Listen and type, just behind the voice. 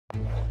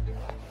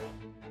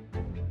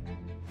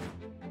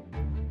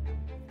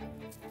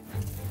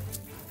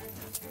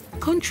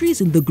Countries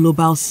in the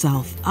global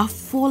south are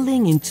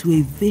falling into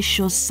a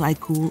vicious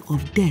cycle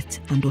of debt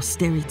and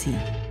austerity.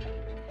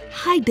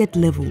 High debt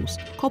levels,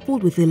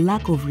 coupled with a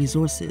lack of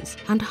resources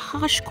and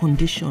harsh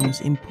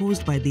conditions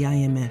imposed by the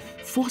IMF,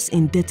 force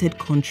indebted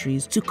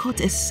countries to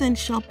cut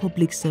essential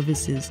public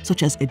services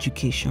such as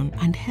education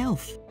and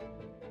health.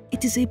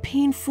 It is a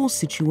painful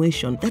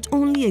situation that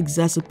only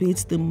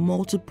exacerbates the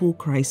multiple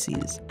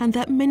crises and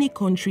that many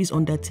countries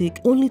undertake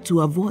only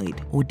to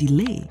avoid or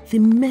delay the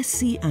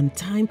messy and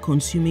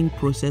time-consuming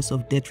process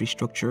of debt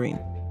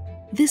restructuring.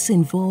 This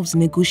involves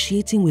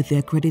negotiating with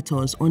their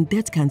creditors on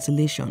debt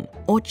cancellation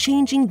or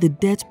changing the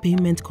debt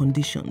payment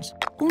conditions,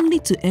 only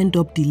to end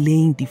up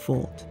delaying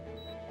default.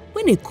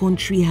 When a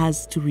country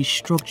has to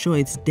restructure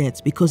its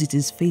debts because it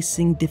is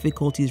facing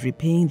difficulties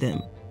repaying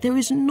them, there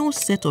is no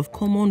set of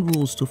common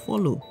rules to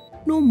follow,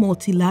 no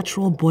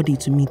multilateral body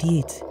to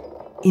mediate.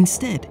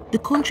 Instead, the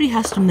country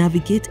has to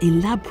navigate a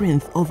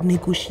labyrinth of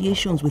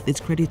negotiations with its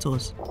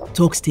creditors.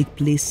 Talks take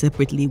place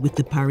separately with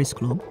the Paris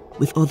Club,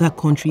 with other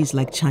countries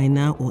like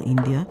China or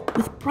India,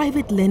 with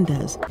private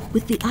lenders,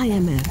 with the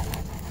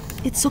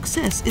IMF. Its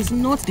success is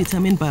not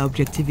determined by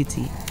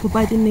objectivity, but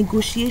by the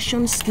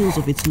negotiation skills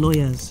of its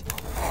lawyers.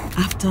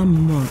 After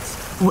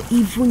months or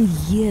even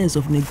years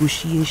of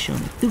negotiation,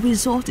 the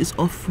result is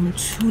often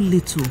too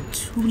little,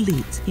 too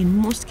late in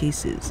most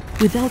cases,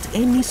 without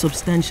any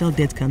substantial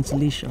debt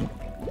cancellation.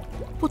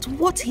 But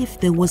what if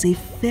there was a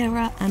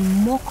fairer and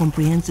more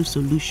comprehensive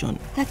solution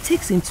that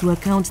takes into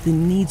account the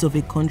needs of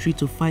a country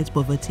to fight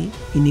poverty,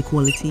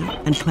 inequality,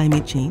 and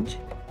climate change?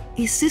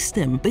 A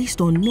system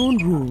based on known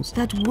rules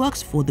that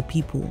works for the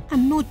people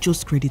and not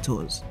just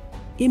creditors.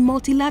 A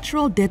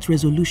multilateral debt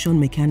resolution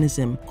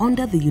mechanism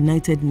under the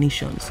United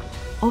Nations,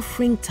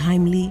 offering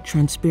timely,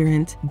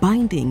 transparent,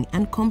 binding,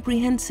 and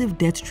comprehensive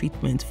debt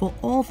treatment for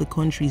all the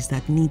countries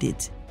that need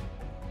it.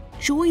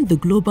 Join the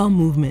global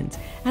movement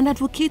and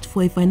advocate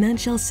for a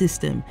financial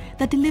system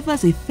that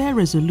delivers a fair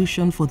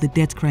resolution for the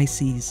debt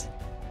crises.